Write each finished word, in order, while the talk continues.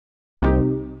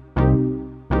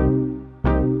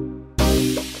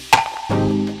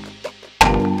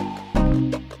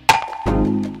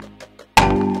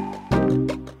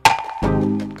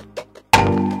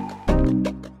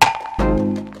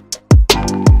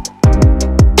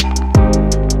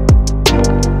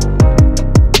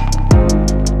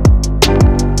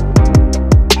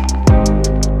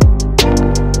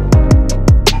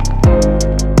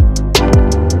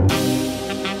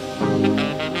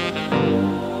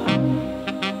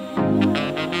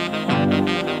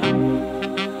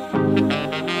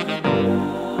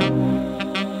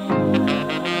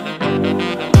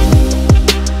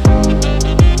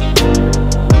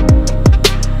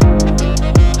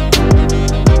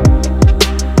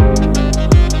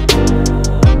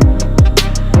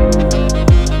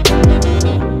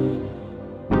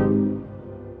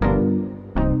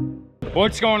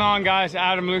What's going on, guys?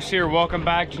 Adam Luce here. Welcome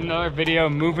back to another video,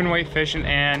 moving weight fishing,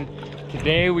 and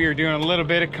today we are doing a little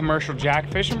bit of commercial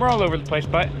jack fishing. We're all over the place,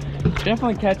 but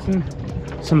definitely catching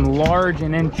some large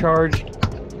and in charge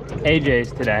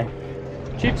AJs today.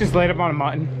 Cheif just laid up on a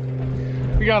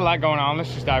mutton. We got a lot going on.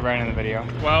 Let's just dive right into the video.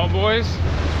 Well, boys,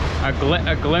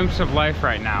 a glimpse of life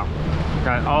right now.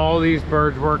 Got all these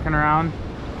birds working around.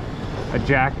 A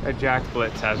jack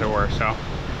blitz, as it were. So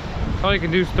all you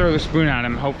can do is throw the spoon at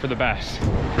him and hope for the best.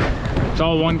 It's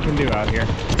all one can do out here.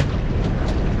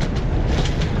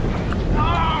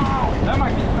 Oh, that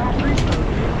might be a Matt Rico.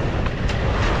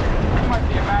 That might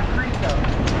be a Matt Rico.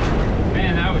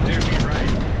 Man, that would do me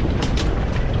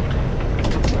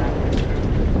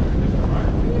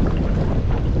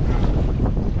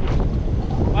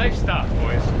right. Life stuff,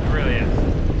 boys. It really is.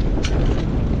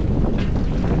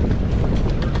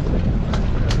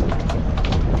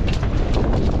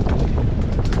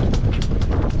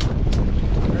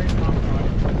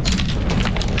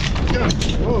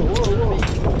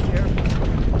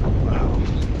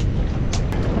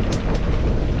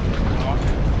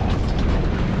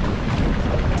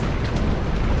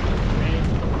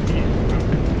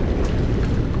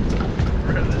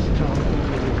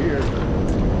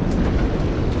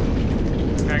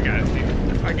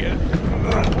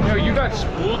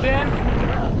 Spooled in?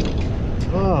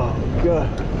 Oh, God.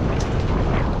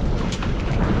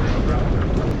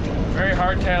 Very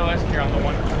hardtail list here on the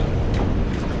one.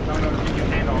 Don't know if you can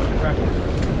handle all the pressure.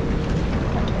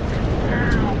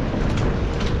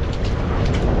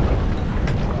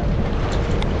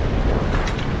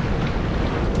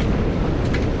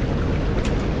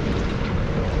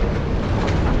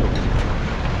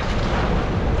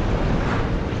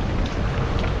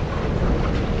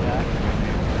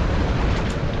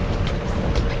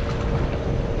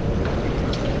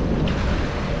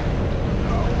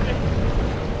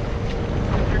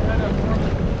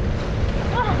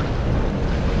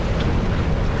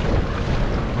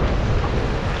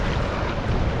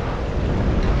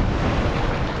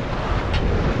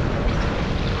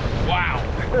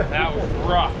 That was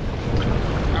rough.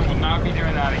 I will not be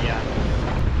doing that again.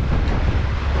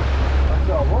 I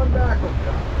saw one backward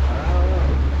jump.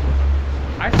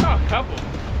 I saw a couple.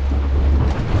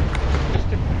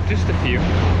 Just a few. A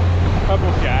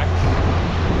couple jacks.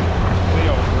 The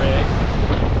old rig.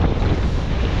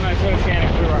 Nice little can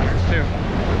of blue runners too.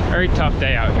 Very tough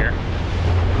day out here.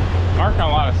 Marking a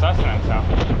lot of sustenance out.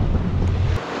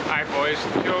 Alright, boys,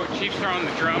 Cheif's throwing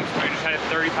the drums. I just had a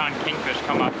 30-pound kingfish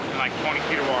come up in like 20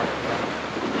 feet of water.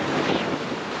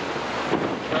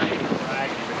 Sardine,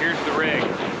 raggedy, but here's the rig.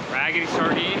 Raggedy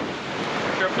sardine,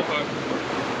 triple hook.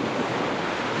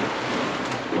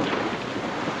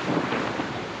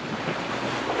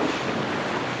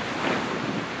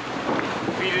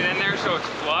 Feed it in there so it's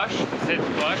flush. It sits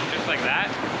flush, just like that.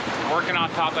 Working on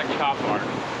top like a top bar.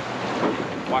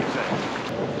 Watch this.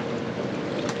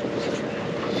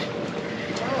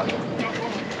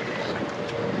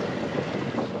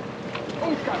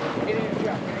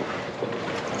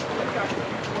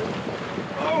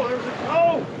 Oh, there's a,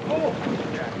 oh!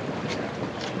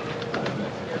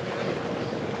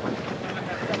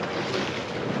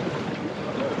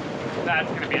 That's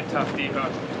going to be a tough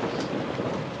D-hook.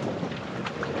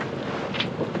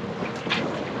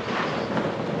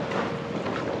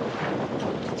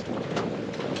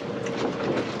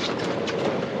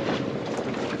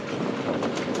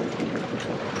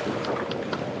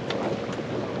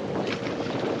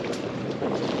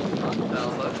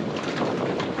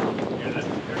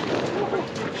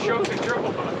 Show the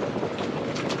triple hook.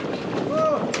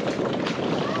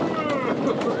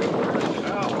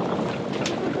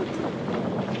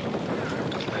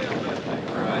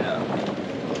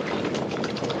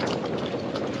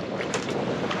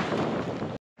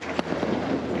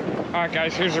 Alright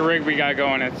guys, here's the rig we got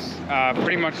going. It's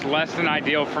pretty much less than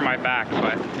ideal for my back,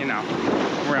 but you know,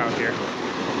 we're out here.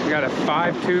 We got a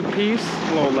 5-2 piece,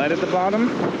 a little lead at the bottom.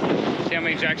 See how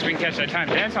many jacks we can catch at a time.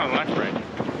 Dan's on the lunch break.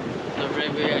 The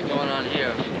rig we got going on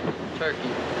here, turkey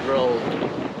rolled.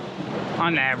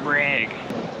 On that rig.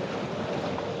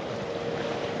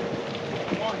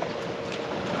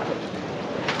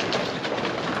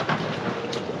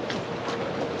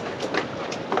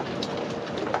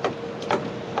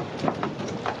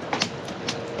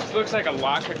 This looks like a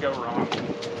lot could go wrong.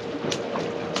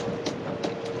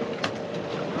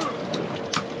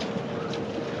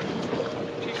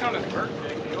 She's on his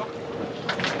birthday deal.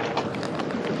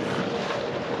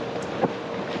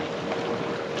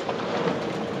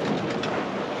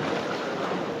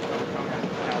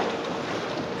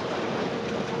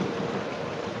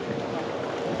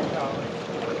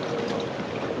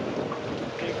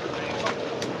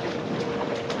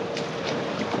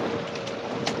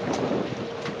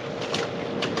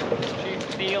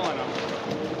 killing them.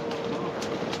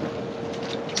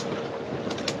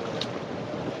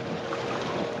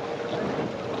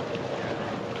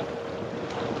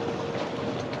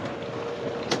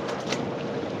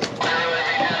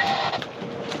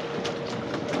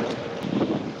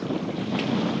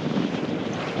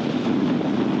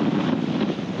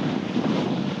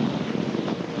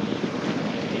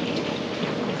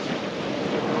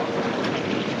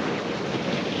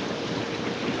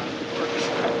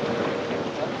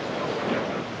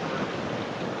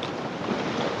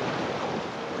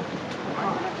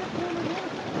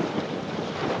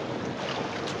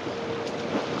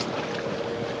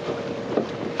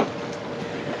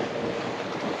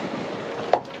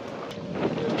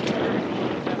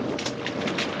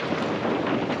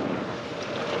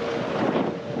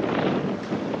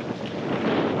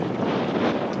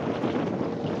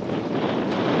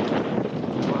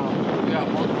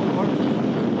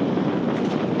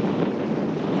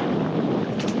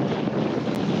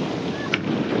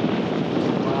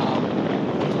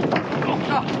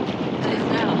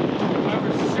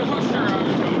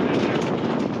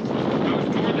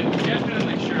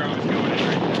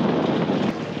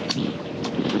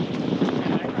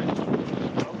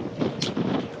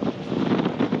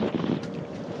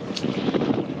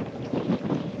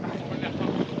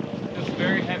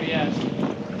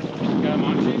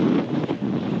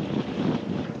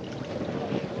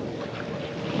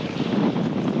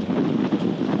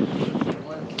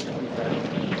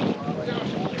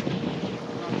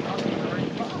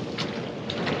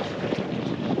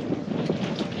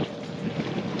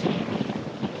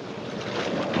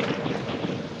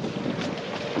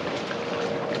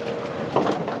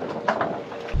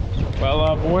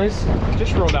 Well, boys,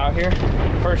 just rolled out here.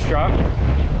 First drop.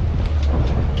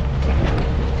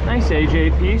 Nice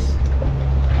AJ piece.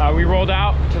 We rolled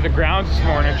out to the grounds this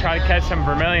morning, tried to catch some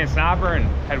vermilion snapper, and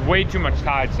had way too much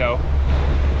tide. So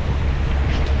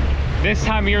this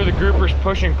time of year, the grouper's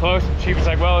pushing close, and Cheif was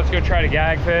like, "Well, let's go try to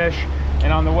gag fish."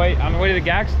 And on the way to the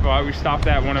gag spot, we stopped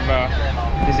at one of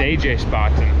his AJ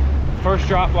spots. And first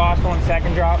drop, lost one.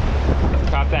 Second drop,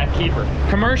 caught that keeper.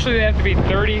 Commercially, they have to be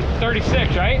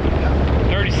 36, right?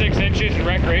 36 inches. And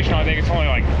recreational, I think it's only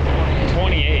like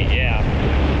 28. Yeah,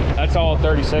 that's all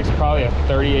 36. Probably a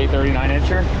 38, 39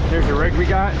 incher. Here's the rig we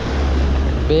got.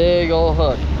 Big old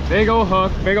hook. Big old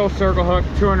hook, big old circle hook,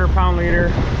 200-pound leader,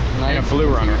 Nice and a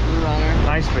blue runner. Blue runner.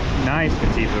 Nice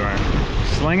petite blue runner.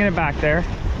 Slinging it back there.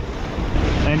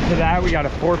 And to that, we got a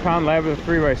 4-pound lead with a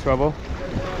 3-way swivel.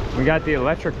 We got the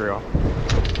electric reel.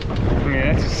 I mean,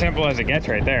 that's as simple as it gets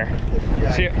right there.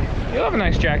 Yeah. See, you'll have a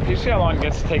nice jack. You see how long it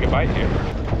gets to take a bite, dude?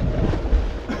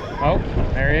 Oh,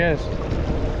 there he is.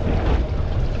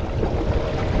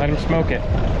 Let him smoke it.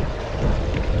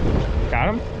 Got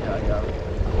him? Yeah, I got it.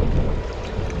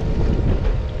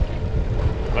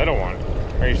 Little one.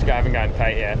 Or you just haven't gotten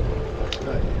tight yet.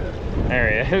 Not yet.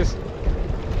 There he is.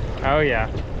 Oh yeah.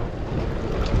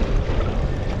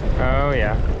 Oh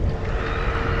yeah.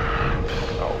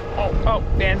 Oh,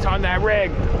 Dan's on that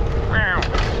rig. Wow.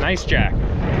 Nice jack.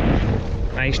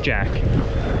 Nice jack.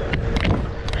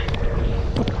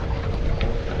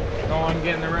 Go on,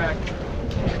 get in the wreck.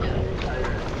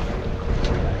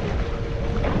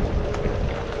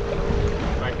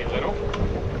 Might be little.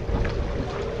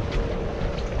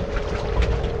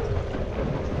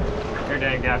 Your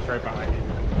dang gas right behind you.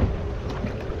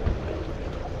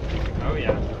 Oh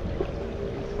yeah.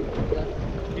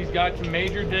 He's got some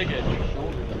major diggage.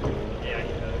 Yeah,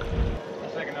 he does.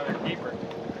 Looks like another keeper.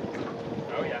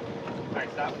 Oh yeah.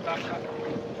 Alright, stop.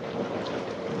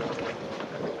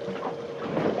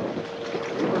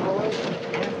 Keeper rolling?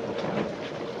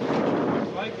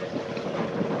 I like it.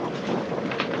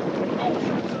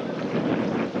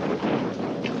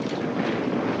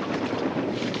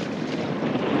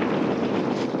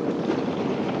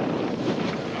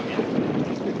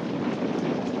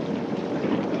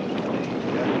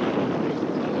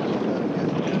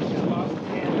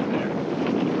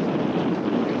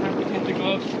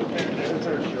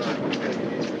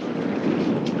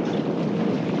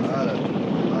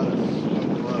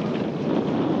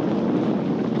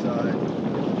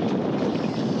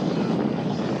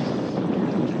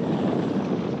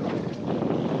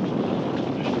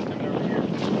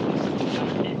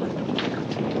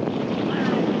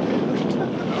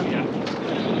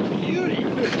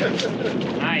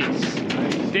 Nice.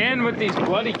 Dan with these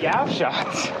bloody gaff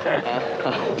shots.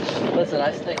 Listen,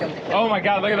 I stick them. Oh my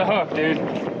god, look at the hook, dude.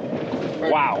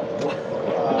 Wow.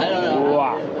 I don't know.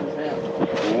 Wow.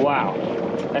 Wow.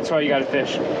 That's why you gotta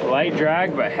fish light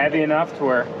drag, but heavy enough to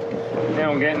where they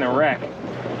don't get in the wreck.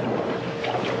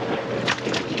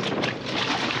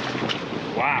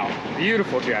 Wow.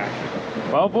 Beautiful jack.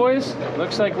 Well, boys,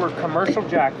 looks like we're commercial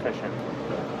jack fishing.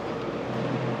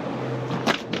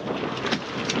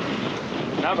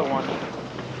 Another one.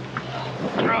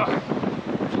 Ugh.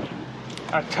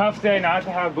 A tough day not to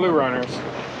have blue runners.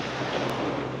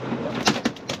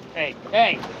 Hey,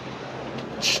 hey!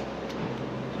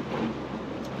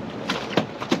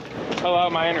 Pull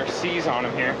out my inner C's on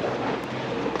him here.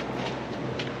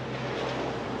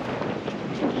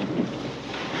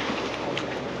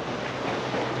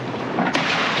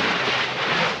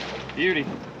 Beauty.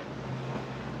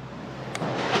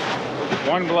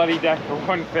 One bloody deck for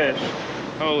one fish.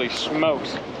 Holy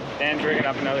smokes. Dan's rigging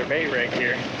up another bait rig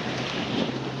here.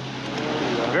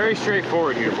 Very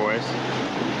straightforward here, boys.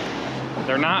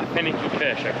 They're not finicky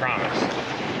fish, I promise.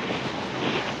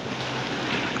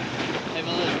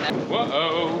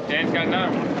 Whoa, Dan's got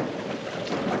another one.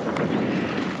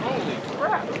 Holy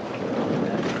crap.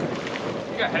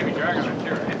 You got heavy drag on that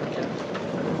too, right?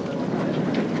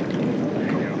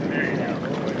 There you go.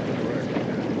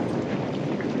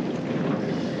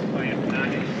 Oh yeah,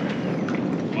 nice.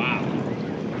 Wow.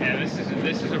 Yeah,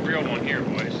 this is a real one here,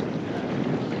 boys.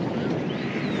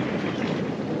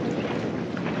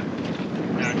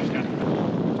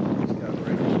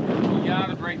 You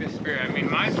gotta break the spirit. I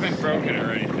mean, mine's been broken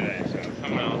already today, so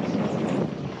someone else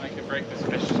like to break this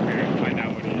fish's spirit and find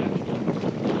out what he is.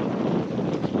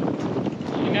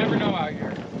 You never know out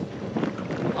here.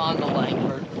 On the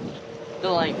Langford. The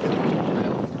Langford.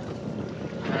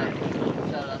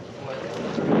 Shout out to boys.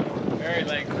 Very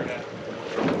Langford.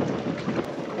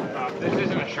 If this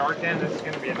isn't a shark den, this is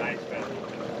gonna be a nice fish.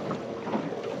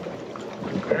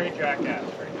 Very jackass.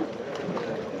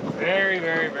 Very,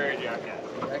 very, very jackass.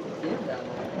 I can see it down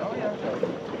there. Oh yeah.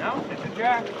 No, it's a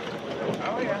jack.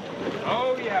 Oh yeah.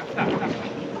 Oh yeah.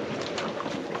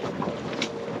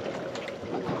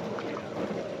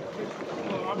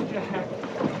 Oh, jack.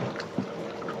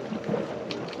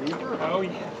 Oh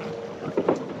yeah.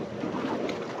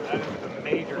 That is a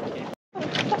major keeper.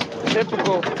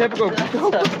 Typical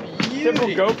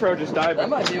GoPro just dived. That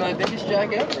might be my biggest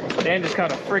jack ever. Dan just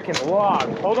caught a freaking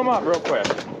log. Hold him up real quick.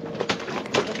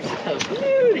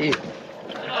 Beauty.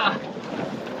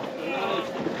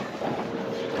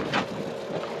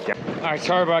 Alright,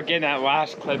 sorry about getting that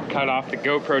last clip cut off. The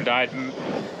GoPro died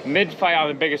mid-fight on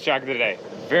the biggest jack of the day.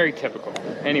 Very typical.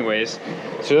 Anyways,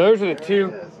 so those are the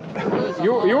two.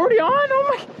 You already on? Oh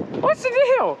my, what's the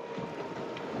deal?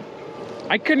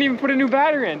 I couldn't even put a new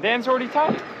battery in. Dan's already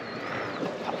tight.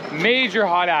 Major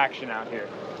hot action out here.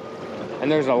 And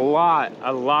there's a lot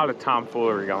of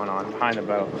tomfoolery going on behind the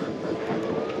boat.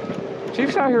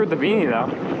 Chief's out here with the beanie though.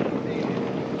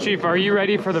 Chief, are you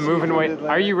ready for the moving weight?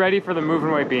 Are you ready for the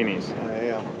moving weight beanies?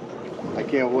 I am. I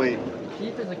can't wait.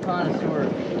 Chief is a connoisseur.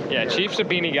 Yeah, Chief's a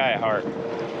beanie guy at heart.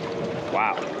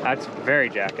 Wow, that's very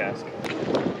jackass.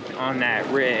 On that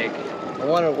rig. I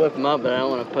want to whip him up, but I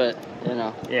don't want to put, you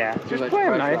know. Yeah, too just much play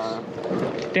him pressure nice. on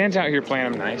him. Dan's out here playing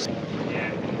him nice. Yeah,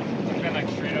 he's been like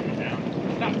straight up and down.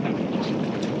 Stop.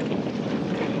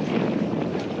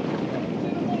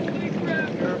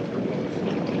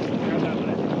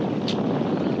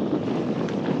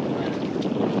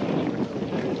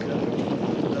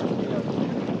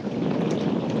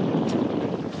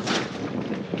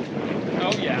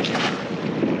 Oh yeah.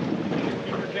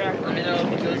 Let me know if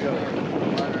he goes for it.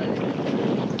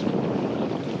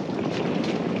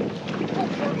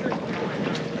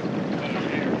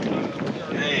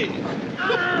 Hey.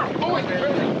 Oh wait,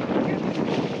 really?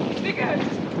 Big ass.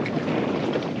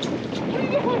 What are you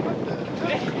doing?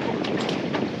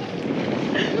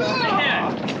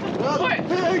 What?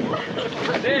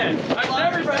 Dan, I've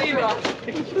never seen it.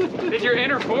 Did your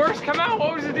inner force come out?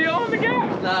 What was the deal on the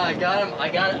gap? Nah, I got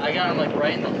him like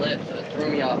right in the lip, so it threw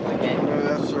me off my game. Oh,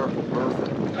 that's circle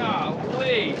perfect.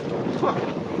 Golly.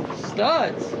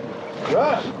 Studs.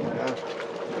 Good.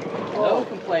 No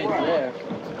complaints there.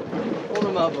 Hold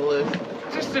him up, Blue.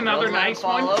 Just another Don't let him nice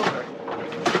fall one. over.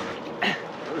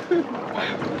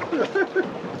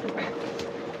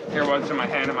 Here was in my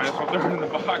hand, I might as well throw it in the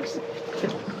box.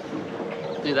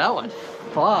 Dude, that one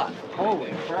fought.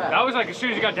 Holy crap. That was like as soon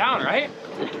as you got down, right?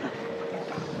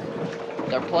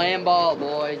 They're playing ball,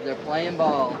 boys. They're playing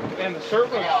ball. Man, the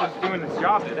circle's just doing its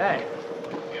job today.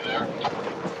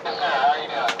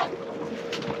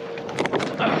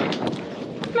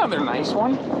 Another nice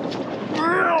one.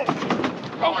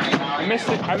 Oh, I missed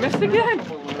it. I missed again.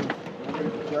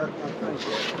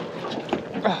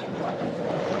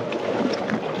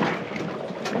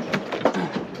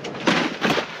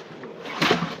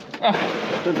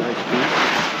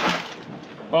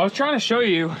 Well, I was trying to show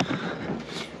you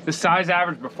the size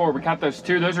average before. We caught those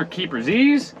two. Those are keepers.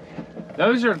 These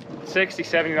Those are $60,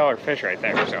 $70 fish right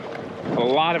there. So a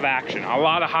lot of action, a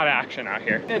lot of hot action out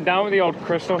here. And down with the old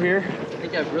crystal here. I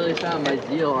think I've really found my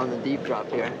deal on the deep drop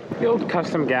here. The old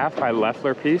custom gaff by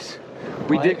Leffler piece.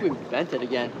 I think we bent it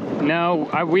again. No,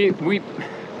 we.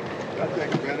 That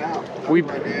thing's been out. That's We-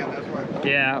 right, Dan. That's right.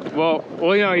 Yeah, well,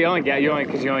 you know, you only got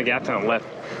to the lip.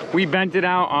 We bent it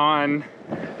out on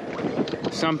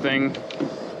something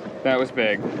that was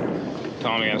big. That's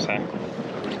all I'm gonna say.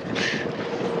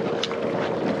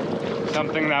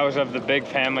 Something that was of the big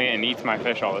family and eats my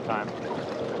fish all the time.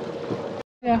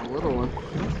 Yeah. Little one.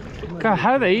 God,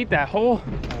 how do they eat that whole?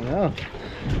 I know.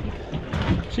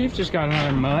 Cheif just got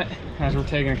another mutt as we're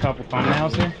taking a couple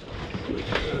thumbnails here.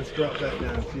 Let's drop that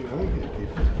down and see what we get here.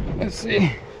 Let's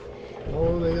see.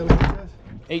 Oh, they gotta get this.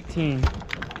 18.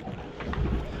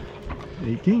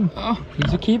 18. Oh,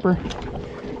 he's a keeper.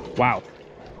 Wow.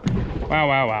 Wow,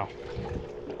 wow, wow.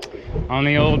 On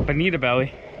the old bonita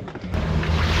belly.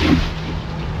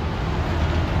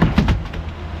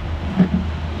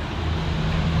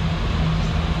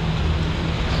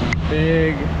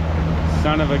 Big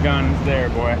son of a guns there,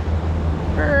 boy.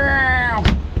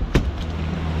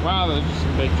 Wow, those are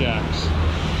some big jacks.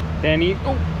 Danny's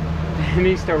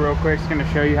still real quick is gonna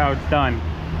show you how it's done.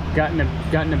 Gotten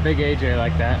a big AJ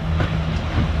like that.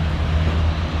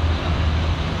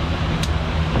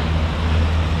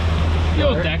 The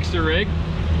old Dexter rig.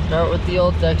 Start with the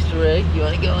old Dexter rig. You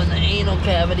want to go in the anal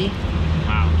cavity.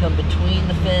 Wow. Come between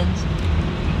the fins.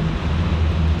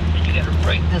 You gotta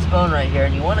break this bone right here,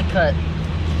 and you want to cut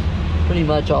pretty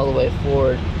much all the way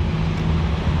forward.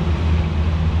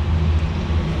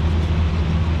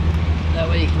 That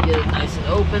way you can get it nice and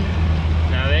open.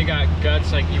 Now they got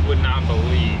guts like you would not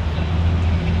believe.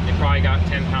 They probably got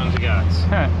 10 pounds of guts.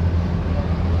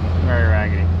 Very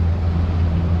raggedy.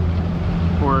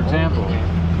 For example,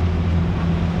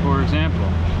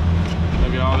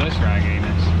 look at all this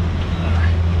raggediness.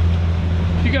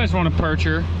 If you guys want to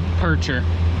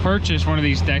purchase one of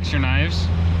these Dexter knives,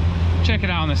 check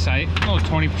it out on the site. A little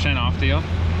 20% off deal.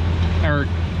 Or,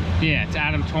 yeah, it's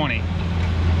Adam 20.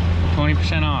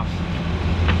 20% off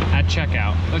at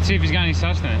checkout. Let's see if he's got any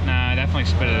sustenance. Nah, definitely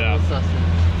spit it up.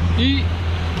 Eat.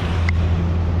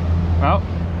 Well,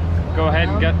 go ahead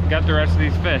and get the rest of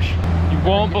these fish. You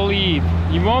won't believe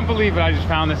what I just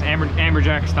found this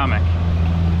amberjack stomach.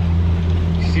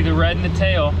 You see the red in the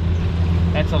tail?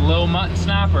 That's a little mutton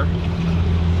snapper.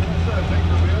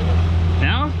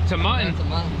 No, it's a mutton. That's a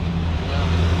mutton.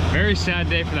 Yeah. Very sad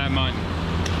day for that mutton.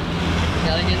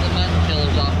 Gotta get the mutton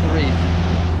killers off the reef.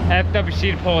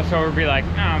 FWC to pull us over and be like,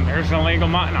 there's an illegal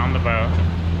mutton on the boat.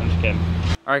 I'm just kidding.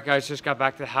 All right, guys, just got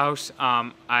back to the house.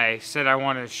 I said I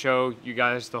wanted to show you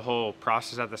guys the whole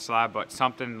process at the slab, but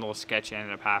something a little sketchy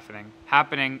ended up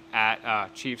happening at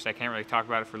Cheif's. I can't really talk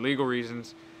about it for legal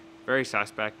reasons. Very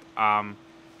suspect.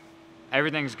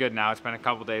 Everything's good now. It's been a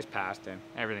couple days past and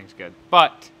everything's good.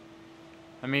 But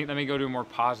let me go to a more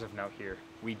positive note here.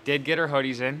 We did get our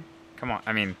hoodies in. Come on,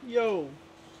 I mean, Yo,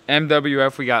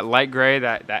 MWF, we got light gray,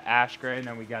 that ash gray, and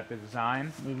then we got the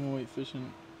design. moving weight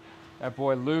fishing. That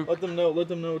boy Luke. Let them know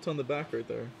what's on the back right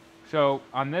there. So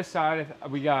on this side,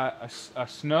 we got a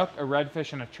snook, a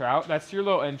redfish, and a trout. That's your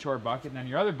little inshore bucket. And then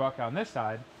your other bucket on this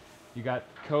side, you got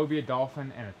cobia, a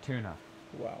dolphin, and a tuna.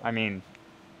 Wow. I mean,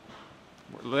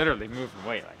 we're literally moving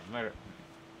weight. Like, literally.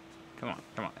 Come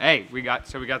on. Hey, we got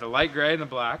the light gray and the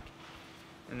black.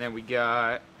 And then we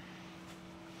got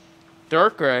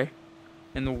dark gray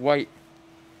and the white.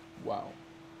 Wow.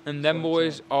 And them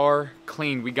boys are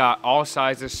clean. We got all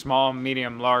sizes, small,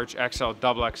 medium, large, XL,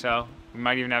 double XL. We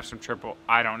might even have some triple,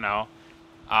 I don't know.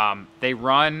 They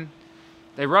run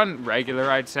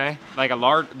regular, I'd say. Like a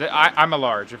large, I'm a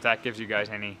large, if that gives you guys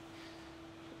any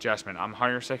adjustment. I'm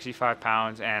 165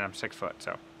 pounds and I'm 6 foot,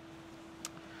 so.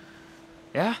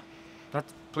 Yeah,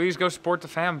 please go support the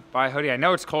fam, buy a hoodie. I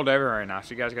know it's cold everywhere right now,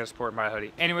 so you guys gotta support and buy a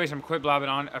hoodie. Anyways, I'm quit blabbing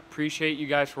on. Appreciate you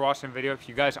guys for watching the video. If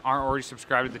you guys aren't already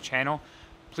subscribed to the channel,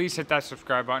 please hit that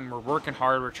subscribe button. We're working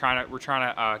hard. We're trying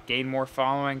to gain more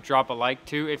following. Drop a like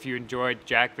too if you enjoyed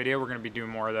Jack video. We're gonna be doing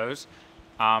more of those.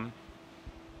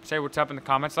 Say what's up in the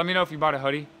comments. Let me know if you bought a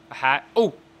hoodie, a hat.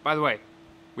 Oh, by the way,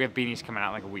 we have beanies coming out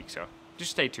in like a week, so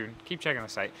just stay tuned. Keep checking the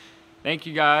site. Thank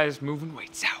you guys. Moving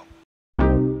weights out.